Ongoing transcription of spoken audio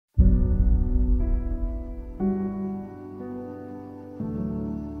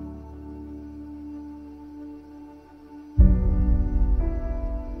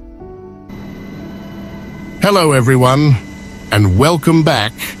Hello everyone, and welcome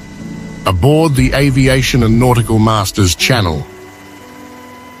back aboard the Aviation and Nautical Masters channel.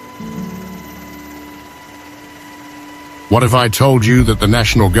 What if I told you that the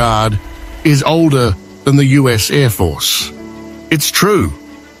National Guard is older than the US Air Force? It's true.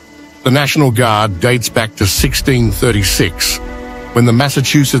 The National Guard dates back to 1636, when the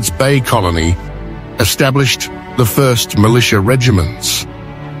Massachusetts Bay Colony established the first militia regiments.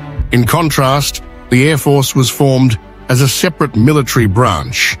 In contrast, the Air Force was formed as a separate military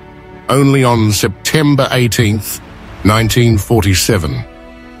branch only on September 18th, 1947.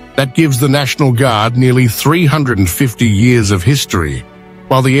 That gives the National Guard nearly 350 years of history,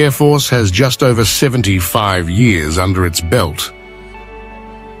 while the Air Force has just over 75 years under its belt.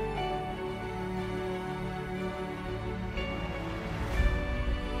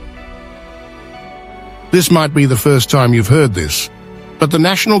 This might be the first time you've heard this, but the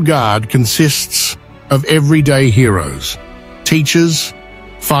National Guard consists of everyday heroes, teachers,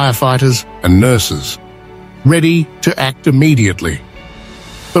 firefighters, and nurses, ready to act immediately.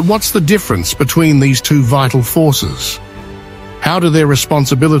 But what's the difference between these two vital forces? How do their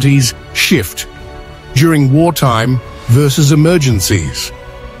responsibilities shift during wartime versus emergencies?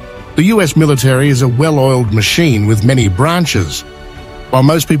 The US military is a well-oiled machine with many branches. While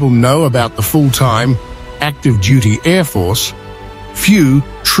most people know about the full-time, active-duty Air Force, few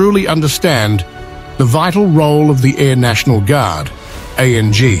truly understand the vital role of the Air National Guard,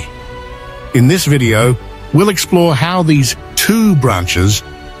 ANG. In this video, we'll explore how these two branches,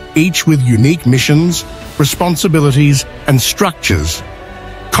 each with unique missions, responsibilities, and structures,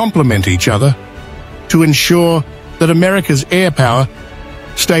 complement each other to ensure that America's air power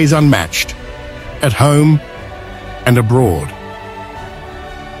stays unmatched at home and abroad.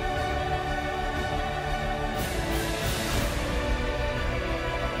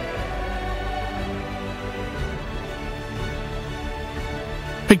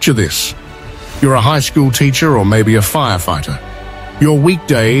 Picture this. You're a high school teacher or maybe a firefighter. Your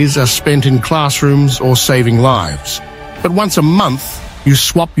weekdays are spent in classrooms or saving lives. But once a month, you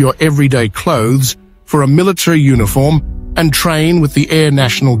swap your everyday clothes for a military uniform and train with the Air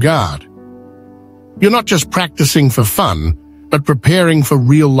National Guard. You're not just practicing for fun, but preparing for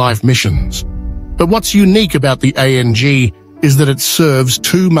real-life missions. But what's unique about the ANG is that it serves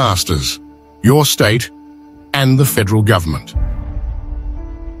two masters, your state and the federal government.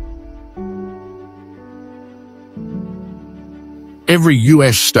 Every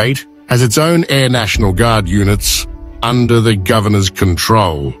US state has its own Air National Guard units under the governor's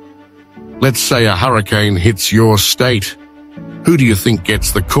control. Let's say a hurricane hits your state. Who do you think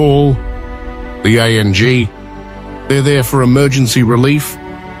gets the call? The ANG. They're there for emergency relief,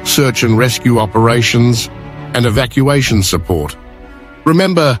 search and rescue operations, and evacuation support.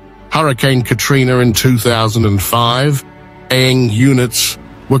 Remember Hurricane Katrina in 2005? ANG units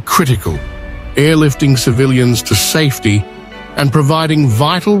were critical, airlifting civilians to safety and providing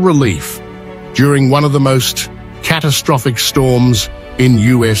vital relief during one of the most catastrophic storms in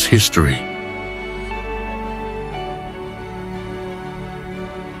US history.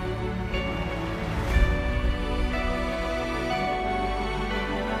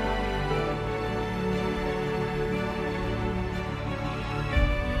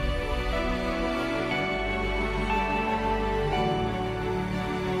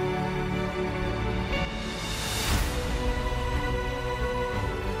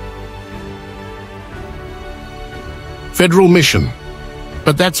 Federal mission,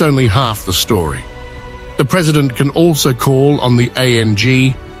 but that's only half the story. The President can also call on the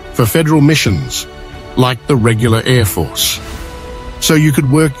ANG for federal missions, like the regular Air Force. So you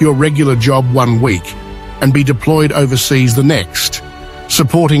could work your regular job one week and be deployed overseas the next,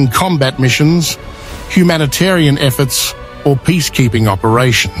 supporting combat missions, humanitarian efforts, or peacekeeping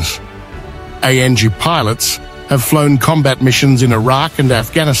operations. ANG pilots have flown combat missions in Iraq and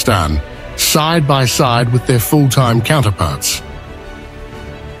Afghanistan, side by side with their full-time counterparts.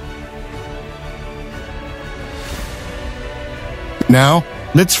 Now,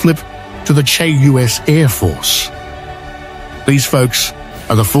 let's flip to the US Air Force. These folks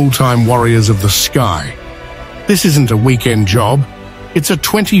are the full-time warriors of the sky. This isn't a weekend job. It's a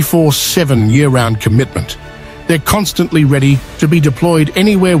 24/7 year-round commitment. They're constantly ready to be deployed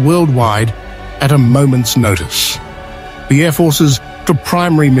anywhere worldwide at a moment's notice. The Air Force's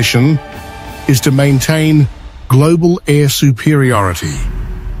primary mission is to maintain global air superiority.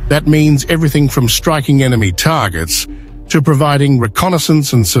 That means everything from striking enemy targets to providing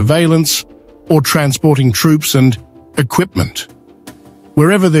reconnaissance and surveillance or transporting troops and equipment.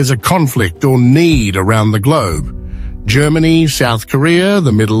 Wherever there's a conflict or need around the globe, Germany, South Korea,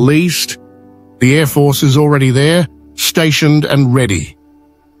 the Middle East, The Air Force is already there, stationed and ready.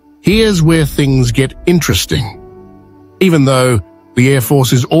 Here's where things get interesting. Even though the Air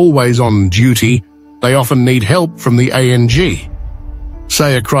Force is always on duty, they often need help from the ANG.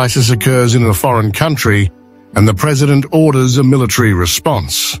 Say a crisis occurs in a foreign country and the President orders a military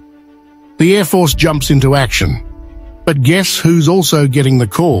response. The Air Force jumps into action. But guess who's also getting the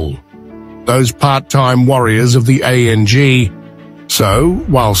call? Those part-time warriors of the ANG. So,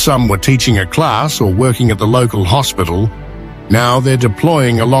 while some were teaching a class or working at the local hospital, now they're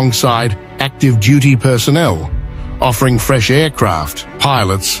deploying alongside active duty personnel, offering fresh aircraft,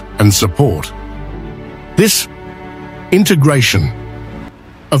 pilots, and support. This integration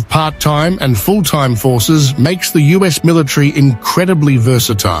of part-time and full-time forces makes the US military incredibly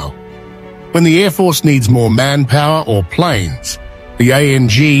versatile. When the Air Force needs more manpower or planes, the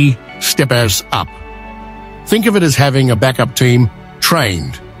ANG steps up. Think of it as having a backup team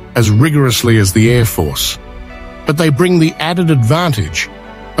trained as rigorously as the Air Force. But they bring the added advantage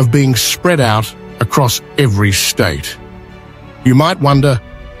of being spread out across every state. You might wonder,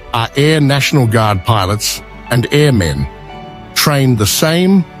 are Air National Guard pilots and airmen trained the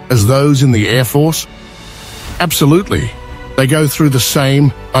same as those in the Air Force? Absolutely. They go through the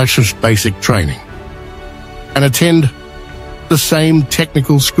same basic training and attend the same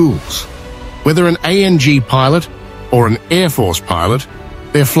technical schools. Whether an ANG pilot or an Air Force pilot,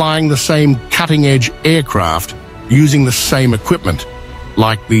 they're flying the same cutting-edge aircraft using the same equipment,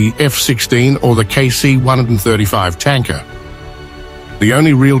 like the F-16 or the KC-135 tanker. The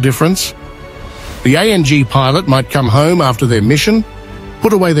only real difference? The ANG pilot might come home after their mission,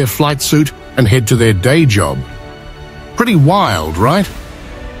 put away their flight suit and head to their day job. Pretty wild, right?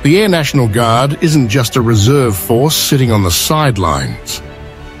 The Air National Guard isn't just a reserve force sitting on the sidelines.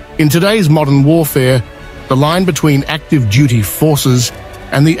 In today's modern warfare, the line between active duty forces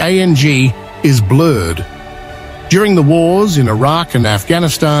and the ANG is blurred. During the wars in Iraq and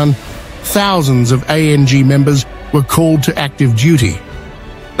Afghanistan, thousands of ANG members were called to active duty.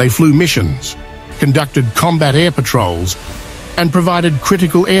 They flew missions, conducted combat air patrols, and provided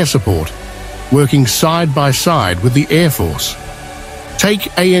critical air support, working side by side with the Air Force.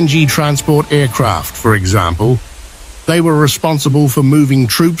 Take ANG transport aircraft, for example. They were responsible for moving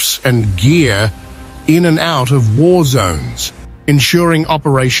troops and gear in and out of war zones, ensuring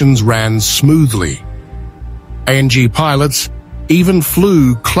operations ran smoothly. ANG pilots even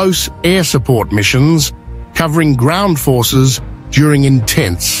flew close air support missions, covering ground forces during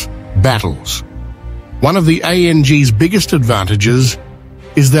intense battles. One of the ANG's biggest advantages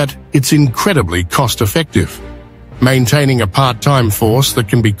is that it's incredibly cost-effective. Maintaining a part-time force that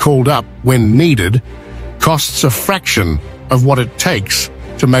can be called up when needed costs a fraction of what it takes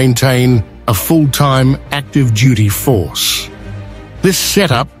to maintain a full-time active-duty force. This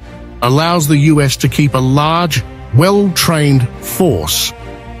setup allows the US to keep a large, well-trained force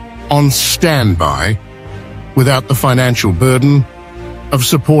on standby without the financial burden of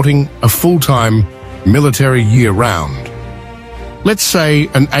supporting a full-time military year-round. Let's say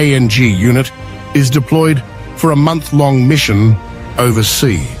an ANG unit is deployed for a month-long mission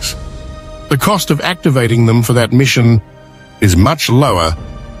overseas. The cost of activating them for that mission is much lower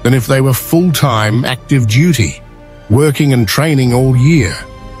than if they were full-time active duty, working and training all year.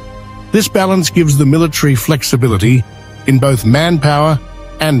 This balance gives the military flexibility in both manpower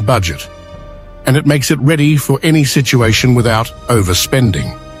and budget, and it makes it ready for any situation without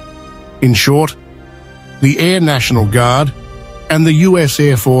overspending. In short, the Air National Guard and the US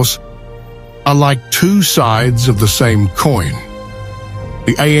Air Force are like two sides of the same coin.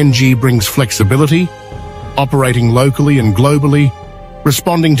 The ANG brings flexibility, operating locally and globally,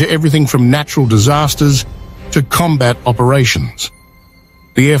 responding to everything from natural disasters to combat operations.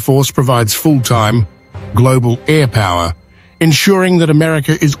 The Air Force provides full-time, global air power, ensuring that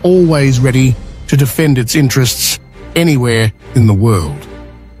America is always ready to defend its interests anywhere in the world.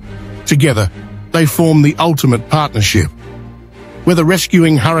 Together, they form the ultimate partnership. Whether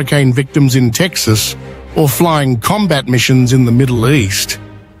rescuing hurricane victims in Texas or flying combat missions in the Middle East,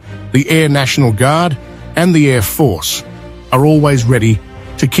 the Air National Guard and the Air Force are always ready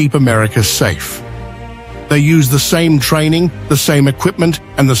to keep America safe. They use the same training, the same equipment,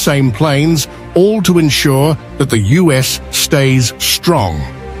 and the same planes, all to ensure that the US stays strong,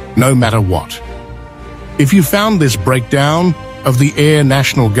 no matter what. If you found this breakdown of the Air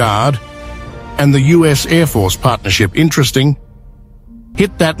National Guard and the US Air Force partnership interesting,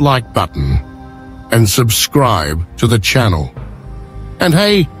 hit that like button and subscribe to the channel. And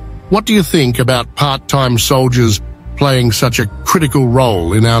hey, what do you think about part-time soldiers playing such a critical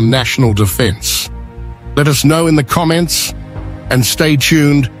role in our national defense? Let us know in the comments and stay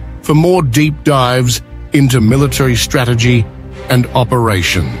tuned for more deep dives into military strategy and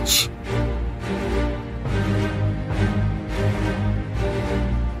operations.